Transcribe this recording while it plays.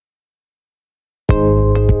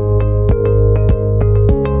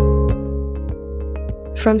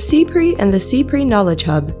From CPRE and the CPRE Knowledge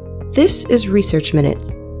Hub, this is Research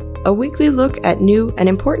Minutes, a weekly look at new and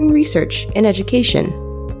important research in education.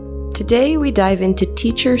 Today we dive into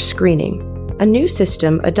teacher screening, a new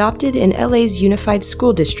system adopted in LA's Unified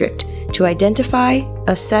School District to identify,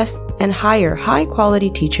 assess, and hire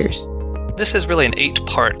high-quality teachers. This is really an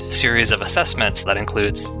 8-part series of assessments that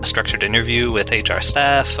includes a structured interview with HR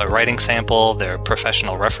staff, a writing sample, their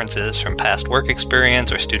professional references from past work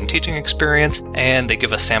experience or student teaching experience, and they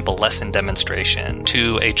give a sample lesson demonstration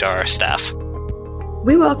to HR staff.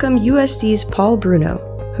 We welcome USC's Paul Bruno,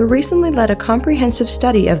 who recently led a comprehensive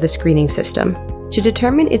study of the screening system to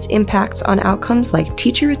determine its impacts on outcomes like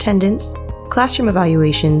teacher attendance, classroom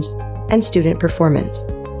evaluations, and student performance.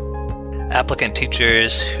 Applicant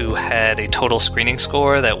teachers who had a total screening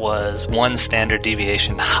score that was 1 standard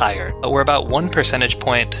deviation higher were about 1 percentage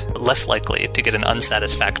point less likely to get an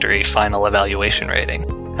unsatisfactory final evaluation rating.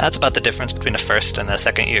 That's about the difference between a first and a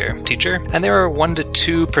second year teacher, and they were 1 to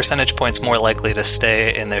 2 percentage points more likely to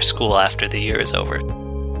stay in their school after the year is over.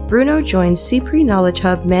 Bruno joins CPRE Knowledge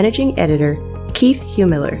Hub Managing Editor Keith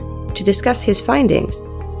Humiller to discuss his findings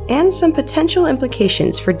and some potential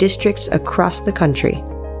implications for districts across the country.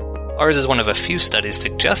 Ours is one of a few studies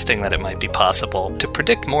suggesting that it might be possible to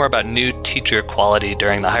predict more about new teacher quality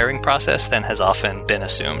during the hiring process than has often been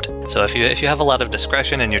assumed. So if you have a lot of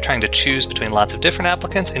discretion and you're trying to choose between lots of different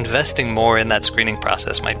applicants, investing more in that screening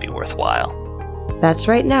process might be worthwhile. That's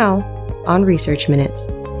right now on Research Minutes.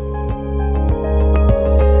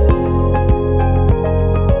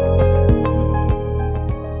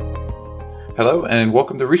 Hello and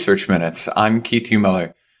welcome to Research Minutes. I'm Keith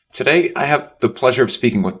Humiller. Today, I have the pleasure of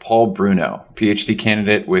speaking with Paul Bruno, PhD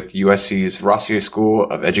candidate with USC's Rossier School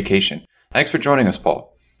of Education. Thanks for joining us,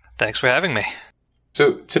 Paul. Thanks for having me.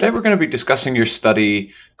 So today we're going to be discussing your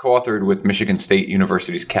study co-authored with Michigan State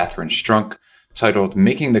University's Catherine Strunk, titled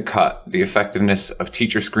Making the Cut, the Effectiveness of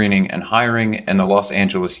Teacher Screening and Hiring in the Los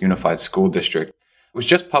Angeles Unified School District. It was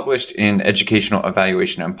just published in Educational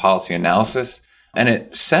Evaluation and Policy Analysis, and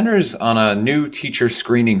it centers on a new teacher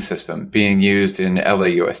screening system being used in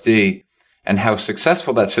LAUSD and how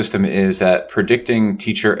successful that system is at predicting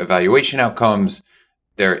teacher evaluation outcomes,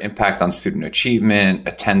 their impact on student achievement,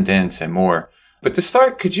 attendance, and more. But to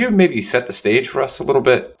start, could you maybe set the stage for us a little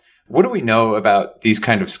bit? What do we know about these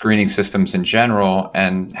kind of screening systems in general,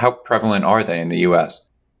 and how prevalent are they in the U.S.?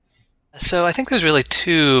 So I think there's really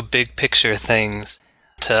 2 big picture things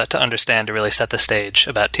to understand to really set the stage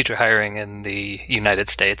about teacher hiring in the United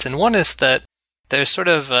States. And one is that there's sort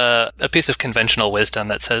of a piece of conventional wisdom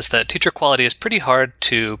that says that teacher quality is pretty hard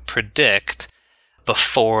to predict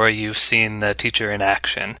before you've seen the teacher in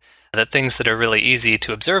action. That things that are really easy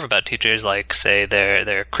to observe about teachers, like, say,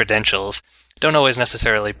 their credentials, don't always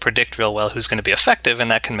necessarily predict real well who's going to be effective,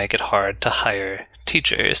 and that can make it hard to hire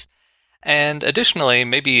teachers. And additionally,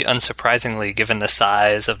 maybe unsurprisingly, given the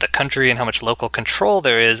size of the country and how much local control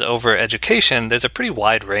there is over education, there's a pretty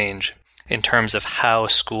wide range in terms of how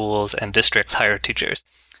schools and districts hire teachers.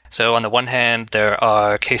 So on the one hand, there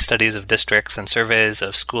are case studies of districts and surveys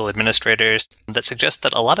of school administrators that suggest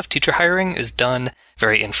that a lot of teacher hiring is done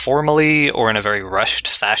very informally or in a very rushed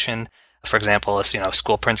fashion. For example, as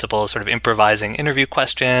school principals sort of improvising interview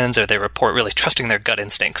questions, or they report really trusting their gut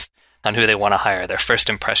instincts on who they want to hire, their first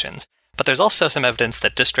impressions. But there's also some evidence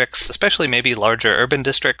that districts, especially maybe larger urban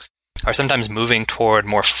districts, are sometimes moving toward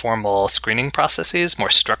more formal screening processes, more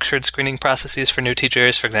structured screening processes for new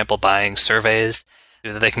teachers. For example, buying surveys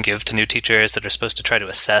that they can give to new teachers that are supposed to try to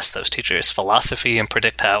assess those teachers' philosophy and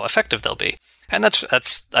predict how effective they'll be. And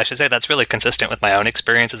that's really consistent with my own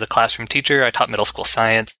experience as a classroom teacher. I taught middle school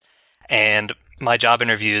science, and my job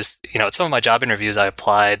interviews, at some of my job interviews, I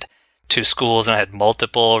applied to schools and I had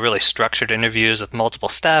multiple really structured interviews with multiple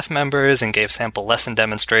staff members and gave sample lesson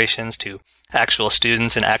demonstrations to actual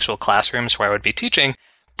students in actual classrooms where I would be teaching.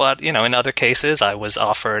 But, in other cases,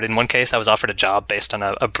 in one case, I was offered a job based on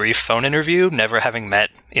a brief phone interview, never having met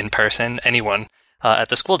in person anyone at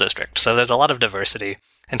the school district. So there's a lot of diversity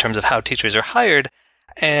in terms of how teachers are hired.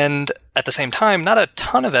 And at the same time, not a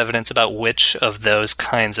ton of evidence about which of those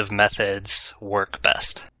kinds of methods work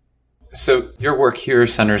best. So your work here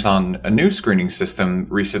centers on a new screening system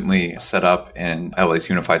recently set up in LA's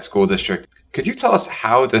Unified School District. Could you tell us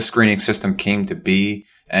how the screening system came to be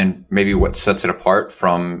and maybe what sets it apart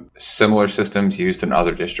from similar systems used in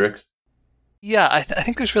other districts? Yeah, I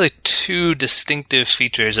think there's really 2 distinctive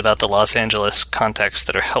features about the Los Angeles context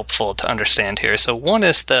that are helpful to understand here. So one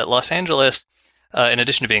is that Los Angeles, in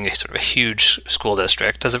addition to being a sort of a huge school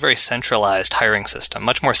district, has a very centralized hiring system,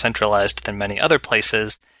 much more centralized than many other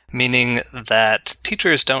places, meaning that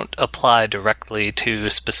teachers don't apply directly to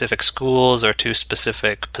specific schools or to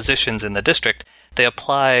specific positions in the district. They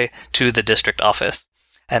apply to the district office.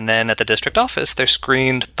 And then at the district office, they're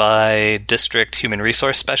screened by district human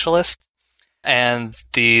resource specialists. And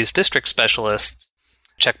these district specialists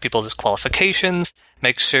check people's qualifications,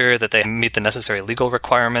 make sure that they meet the necessary legal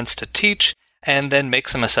requirements to teach, and then make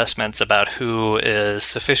some assessments about who is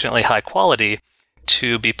sufficiently high quality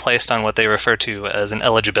to be placed on what they refer to as an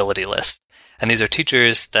eligibility list. And these are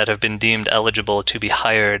teachers that have been deemed eligible to be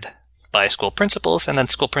hired by school principals, and then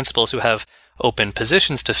school principals who have open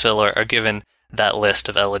positions to fill are given that list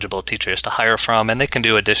of eligible teachers to hire from, and they can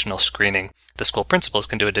do additional screening. The school principals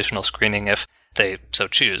can do additional screening if they so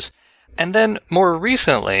choose. And then more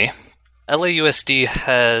recently, LAUSD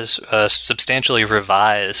has substantially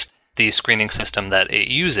revised the screening system that it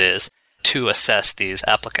uses to assess these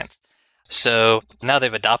applicants. So now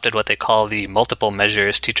they've adopted what they call the multiple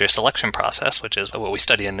measures teacher selection process, which is what we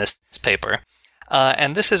study in this paper.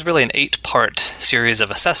 And this is really an 8-part series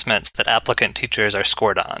of assessments that applicant teachers are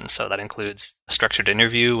scored on. So that includes a structured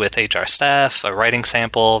interview with HR staff, a writing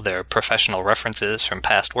sample, their professional references from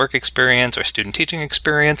past work experience or student teaching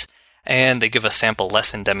experience, and they give a sample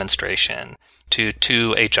lesson demonstration to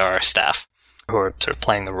 2 HR staff who are sort of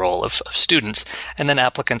playing the role of students. And then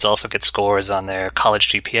applicants also get scores on their college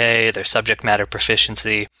GPA, their subject matter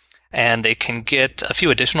proficiency, and they can get a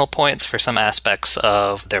few additional points for some aspects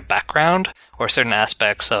of their background or certain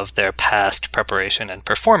aspects of their past preparation and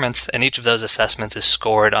performance. And each of those assessments is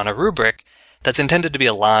scored on a rubric that's intended to be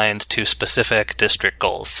aligned to specific district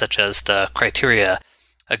goals, such as the criteria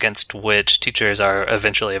against which teachers are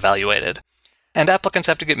eventually evaluated. And applicants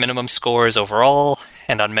have to get minimum scores overall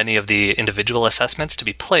and on many of the individual assessments to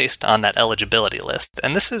be placed on that eligibility list.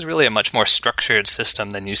 And this is really a much more structured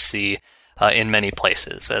system than you see in many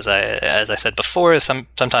places. As I said before,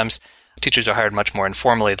 sometimes teachers are hired much more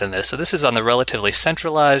informally than this. So this is on the relatively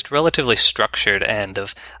centralized, relatively structured end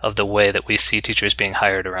of the way that we see teachers being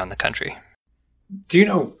hired around the country. Do you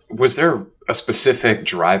know, was there a specific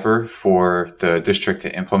driver for the district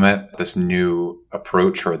to implement this new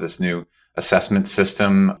approach or this new assessment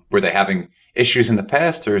system? Were they having issues in the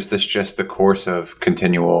past, or is this just the course of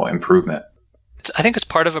continual improvement? I think it's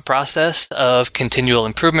part of a process of continual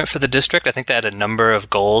improvement for the district. I think they had a number of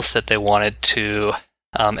goals that they wanted to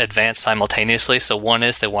advance simultaneously. So one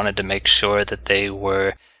is they wanted to make sure that they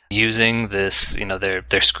were using this,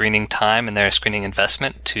 their screening time and their screening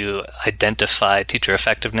investment to identify teacher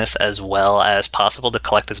effectiveness as well as possible, to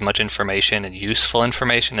collect as much information and useful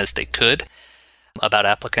information as they could about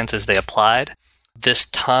applicants as they applied. This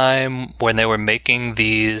time when they were making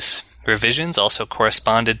these revisions also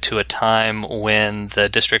corresponded to a time when the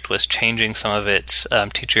district was changing some of its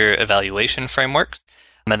teacher evaluation frameworks,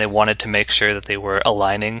 and they wanted to make sure that they were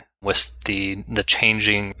aligning with the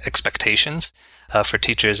changing expectations for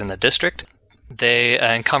teachers in the district. They,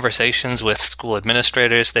 in conversations with school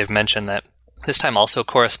administrators, they've mentioned that this time also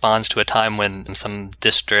corresponds to a time when some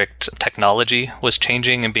district technology was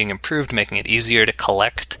changing and being improved, making it easier to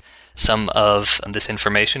collect some of this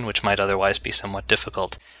information, which might otherwise be somewhat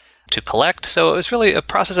difficult to collect. So it was really a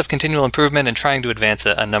process of continual improvement and trying to advance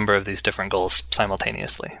a number of these different goals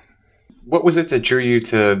simultaneously. What was it that drew you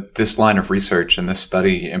to this line of research and this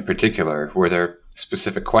study in particular? Were there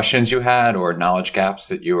specific questions you had or knowledge gaps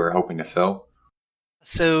that you were hoping to fill?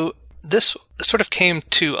 So this sort of came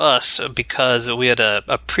to us because we had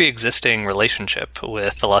a pre-existing relationship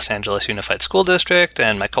with the Los Angeles Unified School District,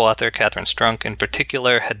 and my co-author, Catherine Strunk, in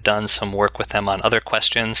particular, had done some work with them on other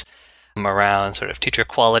questions around sort of teacher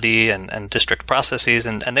quality and district processes,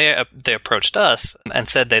 and they approached us and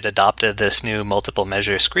said they'd adopted this new multiple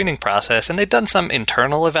measure screening process, and they'd done some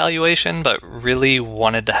internal evaluation, but really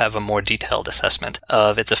wanted to have a more detailed assessment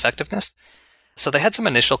of its effectiveness. So they had some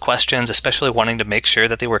initial questions, especially wanting to make sure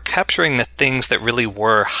that they were capturing the things that really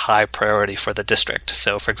were high priority for the district.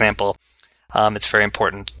 So, for example, it's very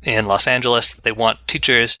important in Los Angeles, they want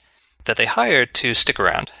teachers that they hire to stick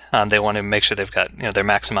around. They want to make sure they've got, they're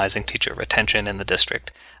maximizing teacher retention in the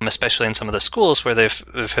district, especially in some of the schools where they've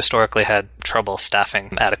historically had trouble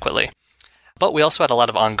staffing adequately. But we also had a lot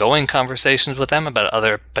of ongoing conversations with them about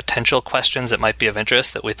other potential questions that might be of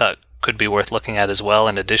interest that we thought could be worth looking at as well,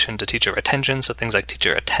 in addition to teacher retention, so things like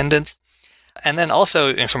teacher attendance. And then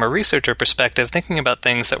also, from a researcher perspective, thinking about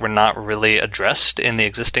things that were not really addressed in the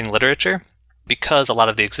existing literature, because a lot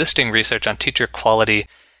of the existing research on teacher quality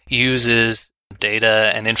uses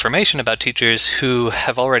data and information about teachers who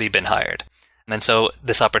have already been hired. And so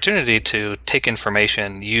this opportunity to take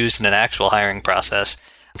information used in an actual hiring process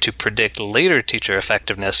to predict later teacher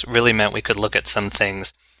effectiveness really meant we could look at some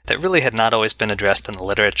things that really had not always been addressed in the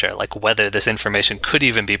literature, like whether this information could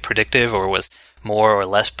even be predictive or was more or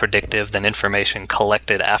less predictive than information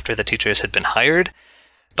collected after the teachers had been hired,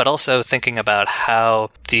 but also thinking about how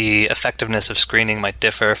the effectiveness of screening might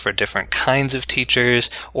differ for different kinds of teachers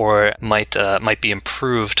or might be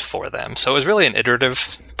improved for them. So it was really an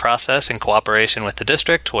iterative process in cooperation with the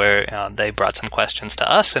district where they brought some questions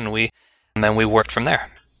to us and we worked from there.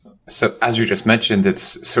 So as you just mentioned,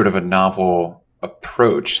 it's sort of a novel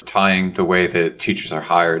approach tying the way that teachers are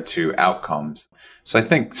hired to outcomes. So I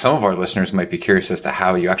think some of our listeners might be curious as to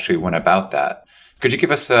how you actually went about that. Could you give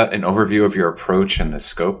us an overview of your approach and the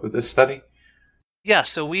scope of this study? Yeah,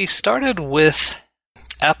 so we started with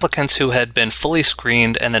applicants who had been fully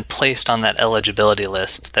screened and then placed on that eligibility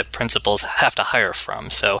list that principals have to hire from.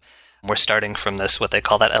 So we're starting from this, what they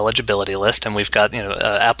call that eligibility list, and we've got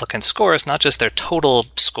applicant scores, not just their total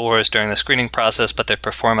scores during the screening process, but their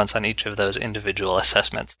performance on each of those individual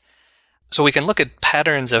assessments. So we can look at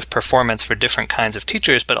patterns of performance for different kinds of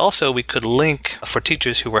teachers, but also we could link, for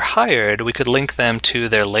teachers who were hired, we could link them to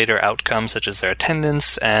their later outcomes, such as their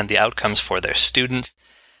attendance and the outcomes for their students.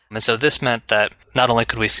 And so this meant that not only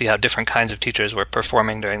could we see how different kinds of teachers were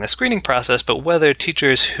performing during the screening process, but whether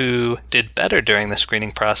teachers who did better during the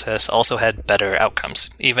screening process also had better outcomes,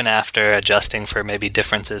 even after adjusting for maybe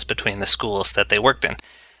differences between the schools that they worked in.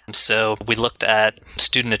 So we looked at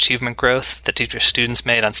student achievement growth that teachers' students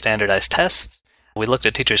made on standardized tests. We looked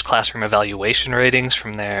at teachers' classroom evaluation ratings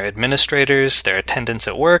from their administrators, their attendance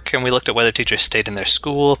at work, and we looked at whether teachers stayed in their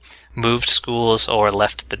school, moved schools, or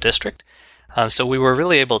left the district. So we were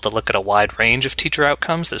really able to look at a wide range of teacher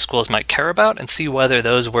outcomes that schools might care about and see whether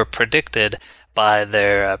those were predicted by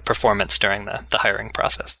their performance during the hiring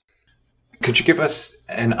process. Could you give us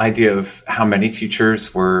an idea of how many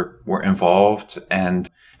teachers were involved and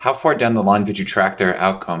how far down the line did you track their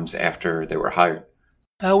outcomes after they were hired?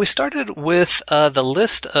 We started with the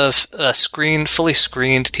list of fully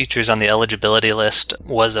screened teachers on the eligibility list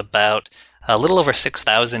was about a little over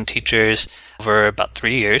 6,000 teachers over about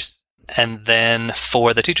 3 years. And then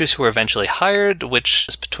for the teachers who were eventually hired, which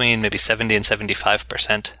is between maybe 70 and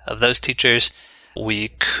 75% of those teachers, we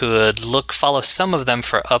could follow some of them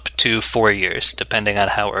for up to 4 years, depending on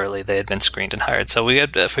how early they had been screened and hired. So we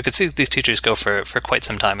could see these teachers go for quite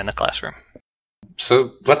some time in the classroom.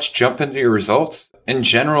 So let's jump into your results. In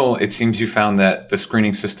general, it seems you found that the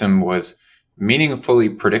screening system was meaningfully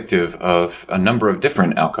predictive of a number of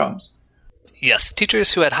different outcomes. Yes,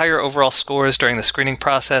 teachers who had higher overall scores during the screening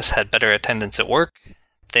process had better attendance at work.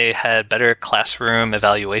 They had better classroom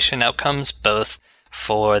evaluation outcomes, both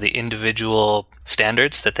for the individual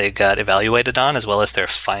standards that they got evaluated on, as well as their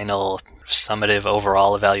final summative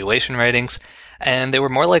overall evaluation ratings. And they were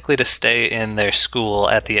more likely to stay in their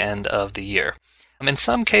school at the end of the year. In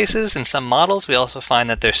some cases, in some models, we also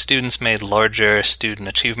find that their students made larger student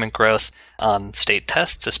achievement growth on state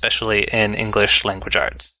tests, especially in English language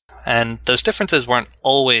arts. And those differences weren't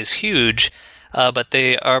always huge, but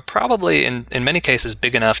they are probably, in many cases,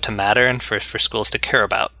 big enough to matter and for schools to care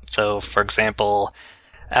about. So, for example,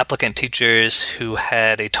 applicant teachers who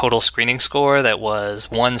had a total screening score that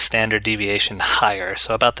was 1 standard deviation higher,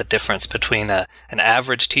 so about the difference between an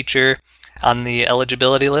average teacher on the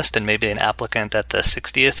eligibility list and maybe an applicant at the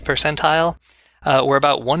 60th percentile, were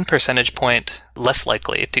about 1 percentage point less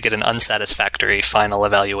likely to get an unsatisfactory final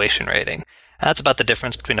evaluation rating. That's about the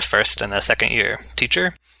difference between a first and a second year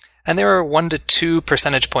teacher. And they were 1 to 2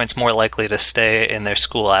 percentage points more likely to stay in their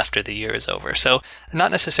school after the year is over. So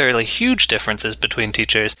not necessarily huge differences between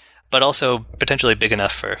teachers, but also potentially big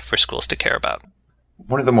enough for schools to care about.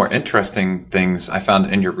 One of the more interesting things I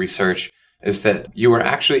found in your research is that you were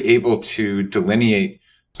actually able to delineate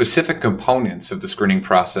specific components of the screening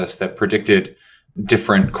process that predicted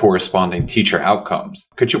different corresponding teacher outcomes.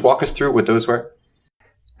 Could you walk us through what those were?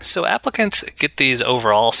 So applicants get these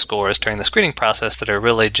overall scores during the screening process that are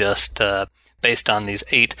really just based on these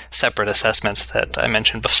 8 separate assessments that I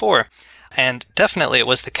mentioned before. And definitely it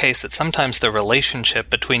was the case that sometimes the relationship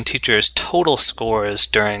between teachers' total scores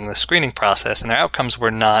during the screening process and their outcomes were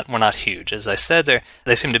not huge. As I said,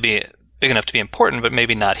 they seem to be big enough to be important, but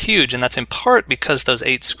maybe not huge. And that's in part because those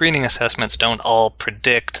 8 screening assessments don't all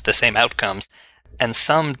predict the same outcomes, and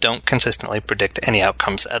some don't consistently predict any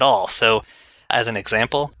outcomes at all. So as an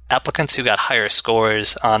example, applicants who got higher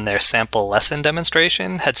scores on their sample lesson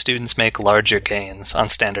demonstration had students make larger gains on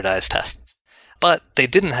standardized tests. But they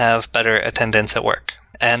didn't have better attendance at work.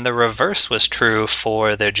 And the reverse was true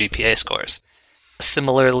for their GPA scores.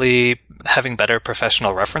 Similarly, having better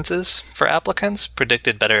professional references for applicants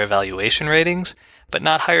predicted better evaluation ratings, but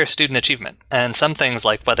not higher student achievement. And some things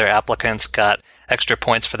like whether applicants got extra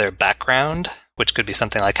points for their background, which could be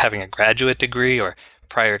something like having a graduate degree or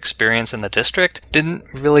prior experience in the district, didn't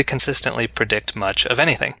really consistently predict much of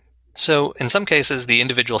anything. So in some cases, the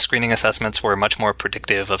individual screening assessments were much more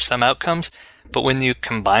predictive of some outcomes, but when you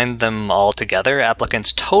combined them all together,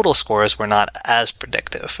 applicants' total scores were not as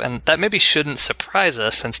predictive. And that maybe shouldn't surprise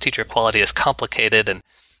us, since teacher quality is complicated and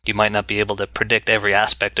you might not be able to predict every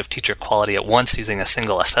aspect of teacher quality at once using a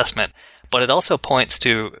single assessment. But it also points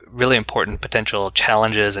to really important potential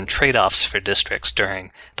challenges and trade-offs for districts during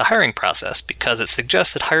the hiring process, because it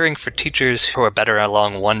suggests that hiring for teachers who are better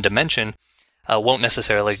along one dimension won't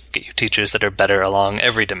necessarily get you teachers that are better along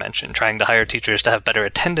every dimension. Trying to hire teachers to have better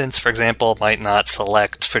attendance, for example, might not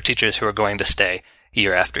select for teachers who are going to stay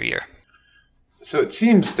year after year. So it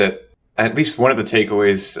seems that at least one of the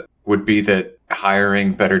takeaways would be that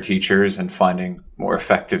hiring better teachers and finding more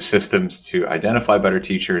effective systems to identify better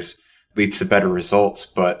teachers leads to better results.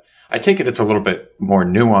 But I take it it's a little bit more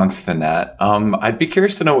nuanced than that. I'd be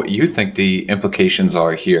curious to know what you think the implications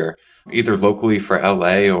are here, either locally for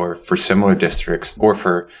LA or for similar districts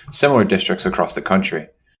across the country.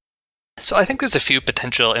 So I think there's a few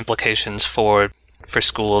potential implications for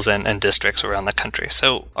schools and districts around the country.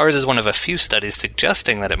 So ours is one of a few studies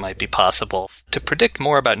suggesting that it might be possible to predict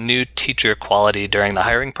more about new teacher quality during the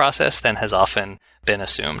hiring process than has often been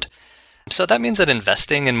assumed. So that means that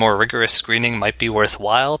investing in more rigorous screening might be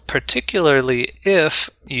worthwhile, particularly if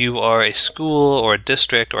you are a school or a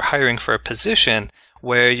district or hiring for a position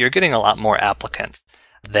where you're getting a lot more applicants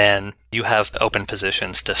than you have open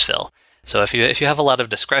positions to fill. So if you have a lot of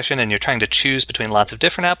discretion and you're trying to choose between lots of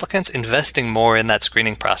different applicants, investing more in that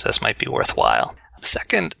screening process might be worthwhile.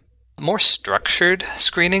 Second, more structured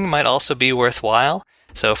screening might also be worthwhile.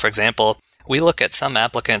 So for example, we look at some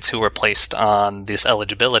applicants who were placed on this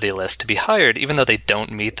eligibility list to be hired even though they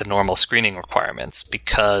don't meet the normal screening requirements,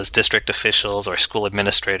 because district officials or school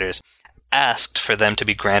administrators asked for them to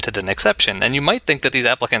be granted an exception. And you might think that these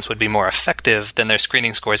applicants would be more effective than their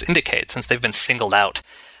screening scores indicate, since they've been singled out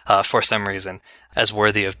for some reason as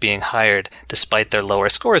worthy of being hired despite their lower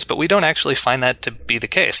scores. But we don't actually find that to be the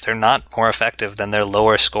case. They're not more effective than their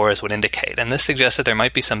lower scores would indicate. And this suggests that there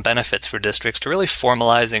might be some benefits for districts to really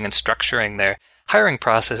formalizing and structuring their hiring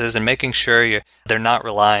processes and making sure they're not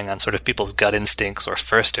relying on sort of people's gut instincts or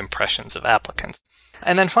first impressions of applicants.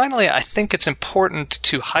 And then finally, I think it's important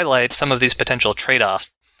to highlight some of these potential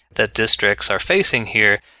trade-offs that districts are facing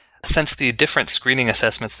here. Since the different screening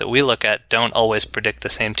assessments that we look at don't always predict the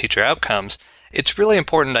same teacher outcomes, it's really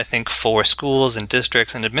important, I think, for schools and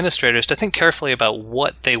districts and administrators to think carefully about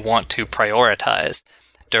what they want to prioritize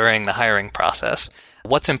during the hiring process.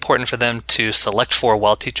 What's important for them to select for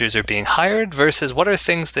while teachers are being hired versus what are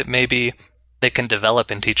things that maybe they can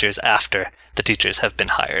develop in teachers after the teachers have been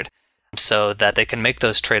hired, so that they can make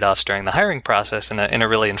those trade-offs during the hiring process in a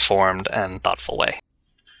really informed and thoughtful way.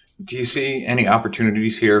 Do you see any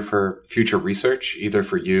opportunities here for future research, either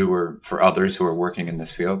for you or for others who are working in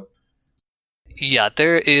this field? Yeah,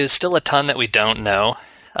 there is still a ton that we don't know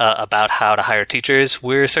about how to hire teachers.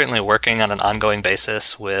 We're certainly working on an ongoing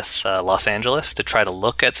basis with Los Angeles to try to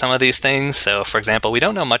look at some of these things. So, for example, we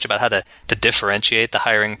don't know much about how to differentiate the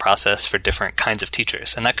hiring process for different kinds of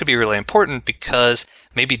teachers. And that could be really important because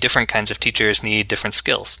maybe different kinds of teachers need different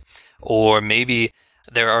skills. Or maybe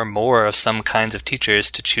there are more of some kinds of teachers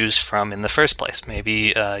to choose from in the first place.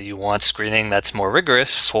 Maybe you want screening that's more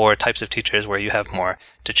rigorous for types of teachers where you have more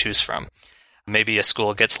to choose from. Maybe a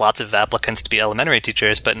school gets lots of applicants to be elementary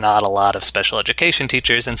teachers, but not a lot of special education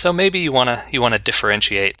teachers, and so maybe you want to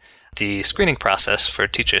differentiate the screening process for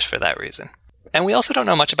teachers for that reason. And we also don't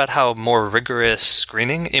know much about how more rigorous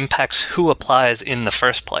screening impacts who applies in the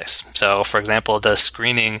first place. So, for example, does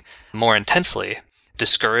screening more intensely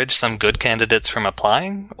discourage some good candidates from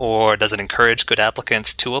applying, or does it encourage good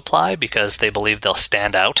applicants to apply because they believe they'll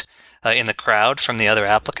stand out in the crowd from the other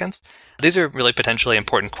applicants? These are really potentially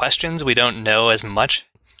important questions. We don't know as much.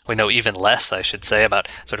 We know even less, I should say, about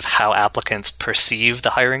sort of how applicants perceive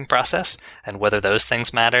the hiring process and whether those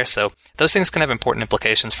things matter. So those things can have important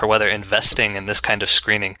implications for whether investing in this kind of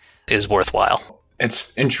screening is worthwhile.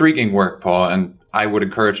 It's intriguing work, Paul, and I would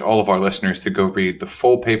encourage all of our listeners to go read the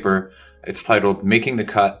full paper. It's titled Making the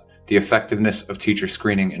Cut, The Effectiveness of Teacher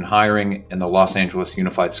Screening and Hiring in the Los Angeles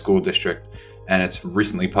Unified School District, and it's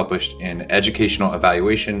recently published in Educational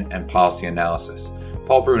Evaluation and Policy Analysis.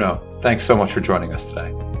 Paul Bruno, thanks so much for joining us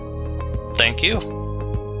today. Thank you.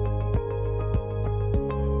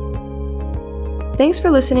 Thanks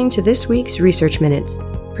for listening to this week's Research Minutes,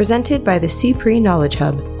 presented by the CPRE Knowledge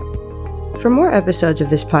Hub. For more episodes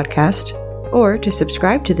of this podcast, or to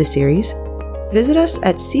subscribe to the series, visit us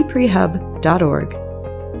at cprehub.org.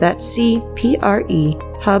 That's cprehub.org.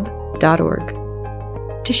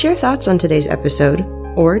 To share thoughts on today's episode,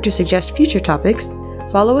 or to suggest future topics,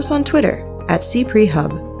 follow us on Twitter at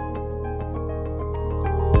cprehub.